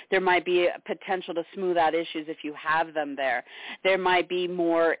income. There might be a potential to smooth out issues if you have them there. There might be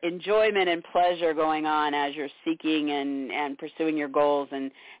more enjoyment and pleasure going on as you're seeking and pursuing your goals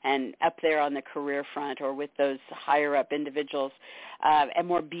and up there on the career front or with those higher up individuals, and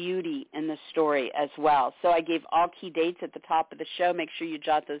more beauty in the story as well. So I gave all key dates at the top of the show. Make sure you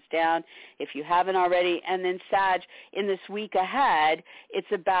jot those down if you haven't already. And then Sag, in this week ahead, it's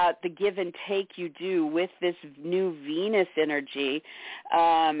about the give and take you do with this new Venus energy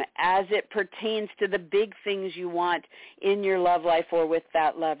as it pertains to the big things you want in your love life or with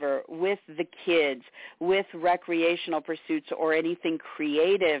that lover, with the kids, with recreational pursuits or anything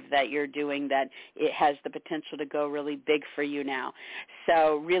creative that you're doing that it has the potential to go really big for you now.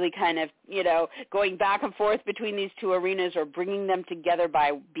 So really kind of, going back and forth between these two arenas or bringing them together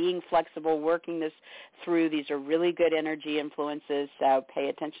by being flexible, working this through. These are really good energy influences, so pay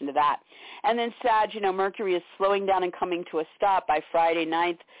attention to that. And then Sag, Mercury is slowing down and coming to a stop by Friday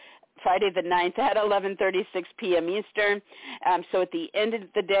the 9th at 11:36 p.m. Eastern. So at the end of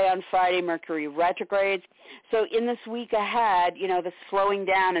the day on Friday, Mercury retrogrades. So in this week ahead, the slowing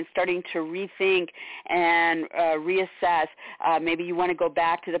down and starting to rethink and reassess. Maybe you want to go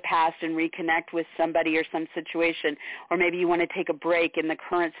back to the past and reconnect with somebody or some situation, or maybe you want to take a break in the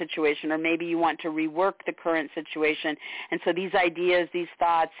current situation, or maybe you want to rework the current situation. And so these ideas, these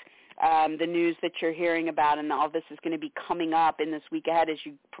thoughts, the news that you're hearing about, and all this is going to be coming up in this week ahead as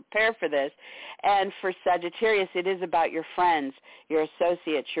you prepare for this. And for Sagittarius, it is about your friends, your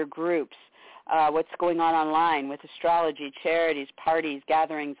associates, your groups, what's going on online with astrology, charities, parties,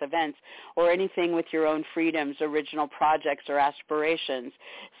 gatherings, events, or anything with your own freedoms, original projects, or aspirations.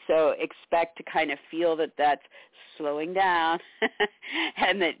 So expect to kind of feel that that's slowing down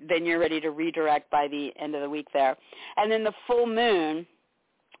and that then you're ready to redirect by the end of the week there. And then the full moon,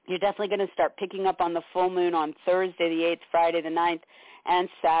 you're definitely going to start picking up on the full moon on Thursday the 8th, Friday the 9th, and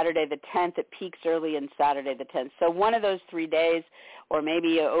Saturday the 10th. It peaks early in Saturday the 10th. So one of those 3 days, or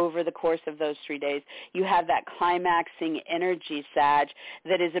maybe over the course of those 3 days, you have that climaxing energy, Sag,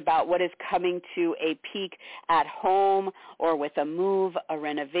 that is about what is coming to a peak at home or with a move, a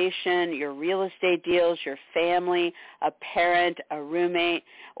renovation, your real estate deals, your family, a parent, a roommate,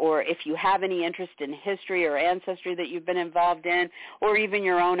 or if you have any interest in history or ancestry that you've been involved in, or even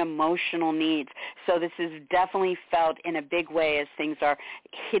your own emotional needs. So this is definitely felt in a big way as things are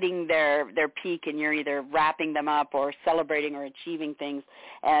hitting their peak, and you're either wrapping them up or celebrating or achieving things,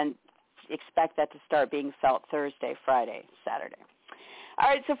 and expect that to start being felt Thursday, Friday, Saturday. All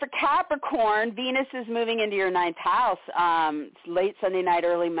right, so for Capricorn, Venus is moving into your 9th house late Sunday night,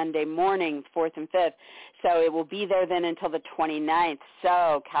 early Monday morning, 4th and 5th. So it will be there then until the 29th.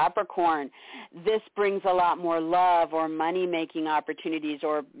 So Capricorn, this brings a lot more love or money-making opportunities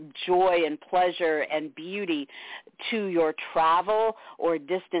or joy and pleasure and beauty to your travel or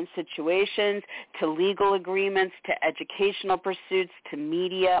distant situations, to legal agreements, to educational pursuits, to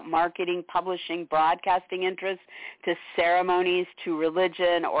media, marketing, publishing, broadcasting interests, to ceremonies, to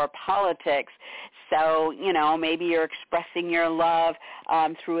religion or politics. So, maybe you're expressing your love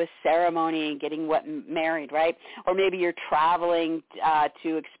through a ceremony, getting married, right? Or maybe you're traveling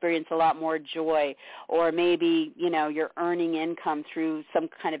to experience a lot more joy, or maybe, you're earning income through some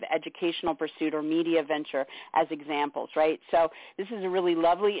kind of educational pursuit or media venture as examples, right? So this is a really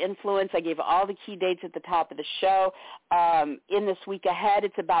lovely influence. I gave all the key dates at the top of the show. In this week ahead,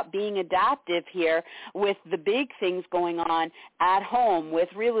 it's about being adaptive here with the big things going on at home with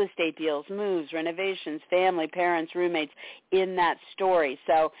real estate deals, moves, renovations, family, parents, roommates in that story.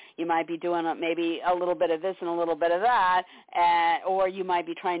 So you might be doing maybe a little bit of this and a little bit of that, or you might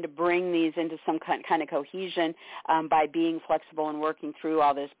be trying to bring these into some kind of cohesion by being flexible and working through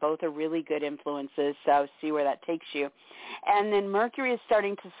all this. Both are really good influences, so see where that takes you. And then Mercury is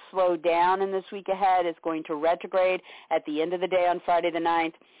starting to slow down in this week ahead. It's going to retrograde at the end of the day on Friday the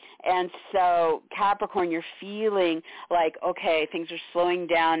 9th. And so, Capricorn, you're feeling like, okay, things are slowing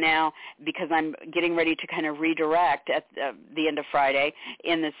down now because I'm getting ready to kind of redirect at the end of Friday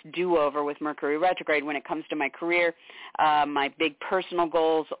in this do-over with Mercury retrograde when it comes to my career, my big personal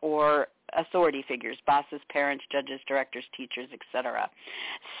goals, or authority figures, bosses, parents, judges, directors, teachers, etc.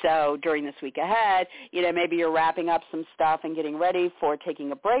 So during this week ahead, maybe you're wrapping up some stuff and getting ready for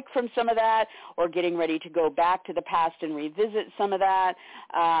taking a break from some of that, or getting ready to go back to the past and revisit some of that,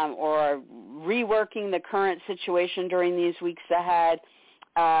 or reworking the current situation during these weeks ahead.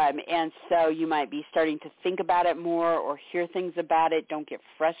 And so you might be starting to think about it more or hear things about it. Don't get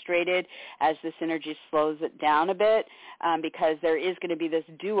frustrated as this energy slows it down a bit, because there is going to be this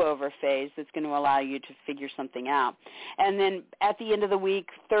do-over phase that's going to allow you to figure something out. And then at the end of the week,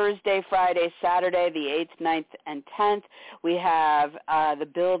 Thursday, Friday, Saturday, the 8th, 9th, and 10th, we have the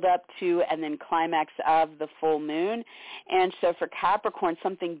build-up to and then climax of the full moon. And so for Capricorn,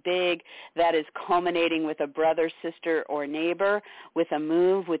 something big that is culminating with a brother, sister, or neighbor, with a move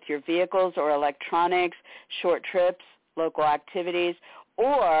with your vehicles or electronics, short trips, local activities,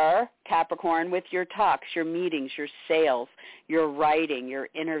 or Capricorn with your talks, your meetings, your sales, your writing, your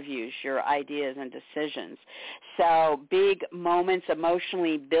interviews, your ideas and decisions. So big moments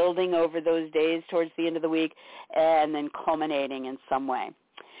emotionally building over those days towards the end of the week and then culminating in some way.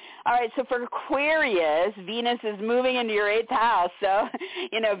 All right, so for Aquarius, Venus is moving into your 8th house. So,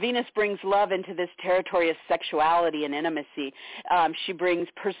 Venus brings love into this territory of sexuality and intimacy. She brings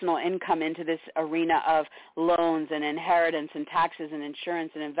personal income into this arena of loans and inheritance and taxes and insurance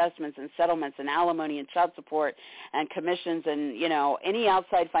and investments and settlements and alimony and child support and commissions and, any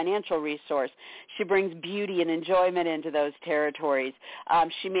outside financial resource. She brings beauty and enjoyment into those territories.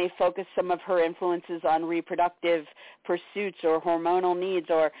 She may focus some of her influences on reproductive pursuits or hormonal needs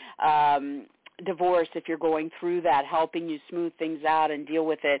or divorce if you're going through that, helping you smooth things out and deal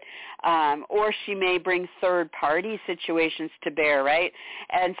with it. Or she may bring third-party situations to bear, right?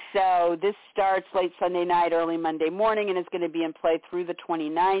 And so this starts late Sunday night, early Monday morning, and it's going to be in play through the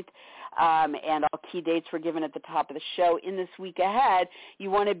 29th. And all key dates were given at the top of the show. In this week ahead, you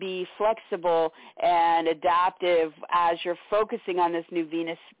want to be flexible and adaptive as you're focusing on this new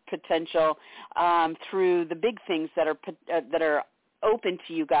Venus potential through the big things that are open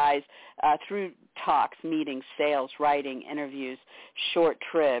to you guys through talks, meetings, sales, writing, interviews, short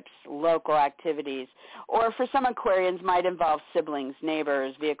trips, local activities, or for some Aquarians might involve siblings,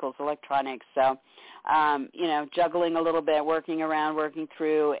 neighbors, vehicles, electronics. So, juggling a little bit, working around, working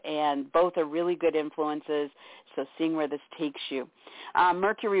through, and both are really good influences, so seeing where this takes you.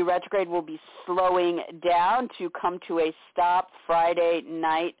 Mercury retrograde will be slowing down to come to a stop Friday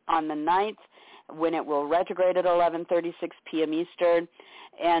night on the 9th, when it will retrograde at 11:36 p.m. Eastern.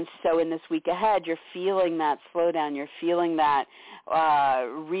 And so in this week ahead, you're feeling that slowdown. You're feeling that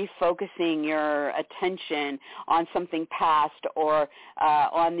refocusing your attention on something past or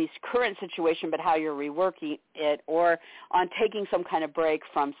on this current situation, but how you're reworking it, or on taking some kind of break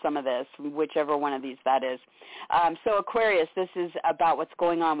from some of this, whichever one of these that is. So Aquarius, this is about what's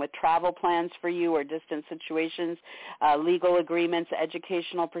going on with travel plans for you or distant situations, legal agreements,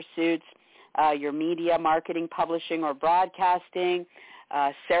 educational pursuits, your media, marketing, publishing, or broadcasting,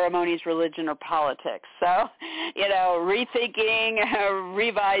 ceremonies, religion, or politics. So, rethinking,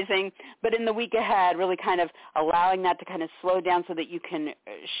 revising, but in the week ahead, really kind of allowing that to kind of slow down so that you can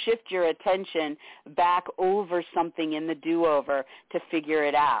shift your attention back over something in the do-over to figure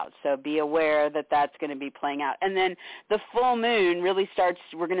it out. So be aware that that's going to be playing out. And then the full moon really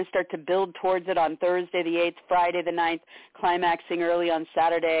we're going to start to build towards it on Thursday the 8th, Friday the 9th, climaxing early on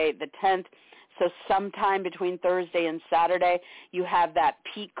Saturday the 10th. So sometime between Thursday and Saturday, you have that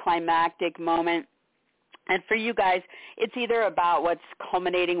peak climactic moment. And for you guys, it's either about what's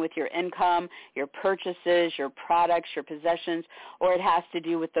culminating with your income, your purchases, your products, your possessions, or it has to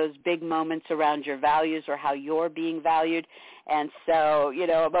do with those big moments around your values or how you're being valued. And so,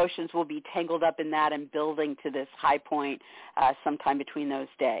 emotions will be tangled up in that and building to this high point sometime between those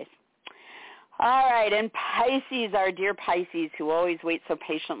days. All right, and Pisces, our dear Pisces, who always wait so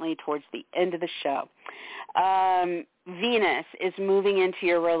patiently towards the end of the show. Venus is moving into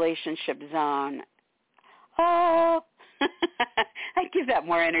your relationship zone. Oh, I give that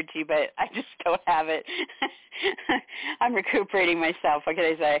more energy, but I just don't have it. I'm recuperating myself. What can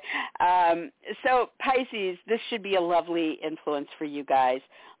I say? So Pisces, this should be a lovely influence for you guys.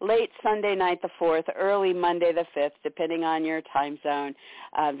 Late Sunday night the 4th, early Monday the 5th, depending on your time zone,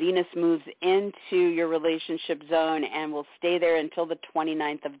 Venus moves into your relationship zone and will stay there until the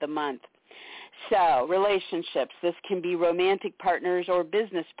 29th of the month. So relationships, this can be romantic partners or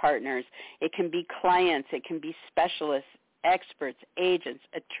business partners. It can be clients. It can be specialists, experts, agents,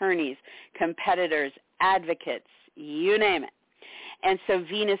 attorneys, competitors, advocates, you name it. And so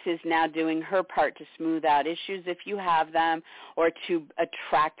Venus is now doing her part to smooth out issues if you have them, or to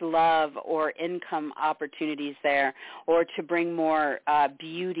attract love or income opportunities there, or to bring more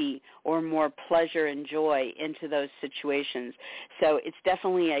beauty or more pleasure and joy into those situations. So it's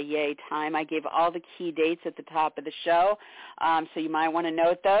definitely a yay time. I gave all the key dates at the top of the show, so you might want to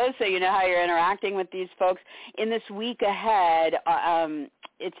note those so you know how you're interacting with these folks. In this week ahead,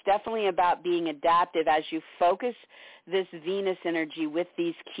 it's definitely about being adaptive as you focus this Venus energy with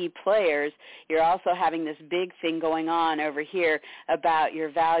these key players. You're also having this big thing going on over here about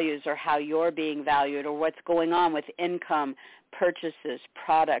your values or how you're being valued or what's going on with income, purchases,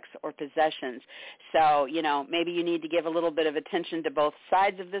 products, or possessions. So, maybe you need to give a little bit of attention to both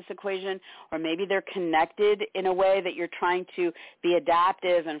sides of this equation, or maybe they're connected in a way that you're trying to be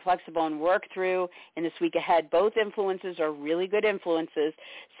adaptive and flexible and work through in this week ahead. Both influences are really good influences,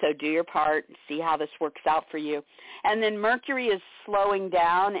 so do your part, see how this works out for you. And then Mercury is slowing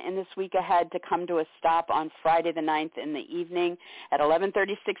down in this week ahead to come to a stop on Friday the 9th in the evening at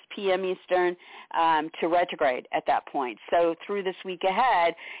 11:36 p.m. Eastern to retrograde at that point. So through this week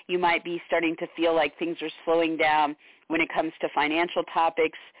ahead, you might be starting to feel like things are slowing down when it comes to financial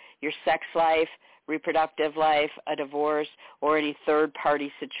topics, your sex life, reproductive life, a divorce, or any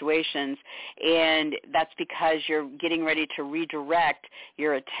third-party situations. And that's because you're getting ready to redirect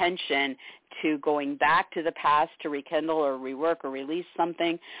your attention to going back to the past to rekindle or rework or release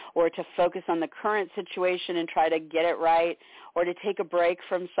something, or to focus on the current situation and try to get it right, or to take a break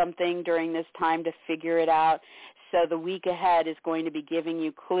from something during this time to figure it out. So the week ahead is going to be giving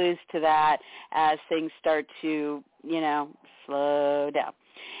you clues to that as things start to, slow down.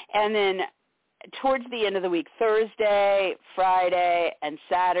 And then towards the end of the week, Thursday, Friday, and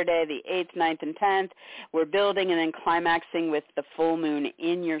Saturday, the 8th, 9th, and 10th, we're building and then climaxing with the full moon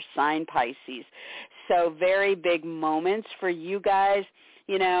in your sign, Pisces. So very big moments for you guys.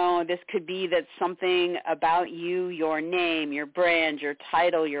 This could be that something about you, your name, your brand, your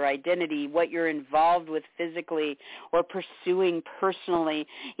title, your identity, what you're involved with physically or pursuing personally,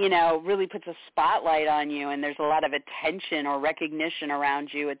 really puts a spotlight on you, and there's a lot of attention or recognition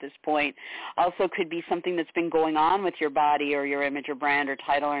around you at this point. Also could be something that's been going on with your body or your image or brand or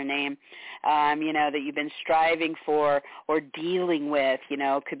title or name, that you've been striving for or dealing with,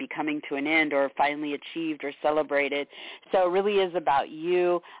 could be coming to an end or finally achieved or celebrated. So it really is about you.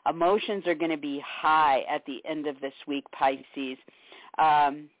 Emotions are going to be high at the end of this week, Pisces.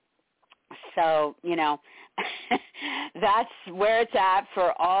 So, that's where it's at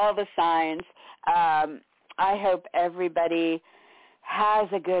for all the signs. I hope everybody has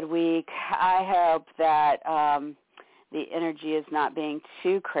a good week. I hope that the energy is not being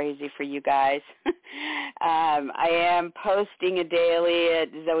too crazy for you guys. I am posting a daily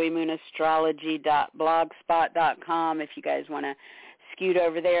at zoemoon.astrology.blogspot.com if you guys want to scoot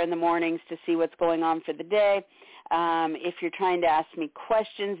over there in the mornings to see what's going on for the day. If you're trying to ask me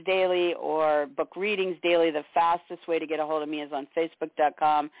questions daily or book readings daily, the fastest way to get a hold of me is on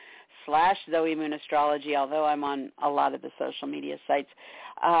facebook.com/Zoe Moon Astrology, although I'm on a lot of the social media sites.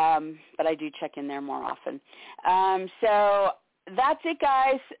 But I do check in there more often. So that's it,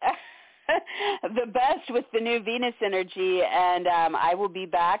 guys. The best with the new Venus energy, and I will be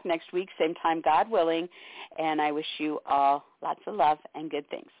back next week, same time, God willing, and I wish you all lots of love and good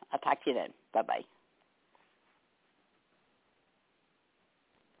things. I'll talk to you then. Bye-bye.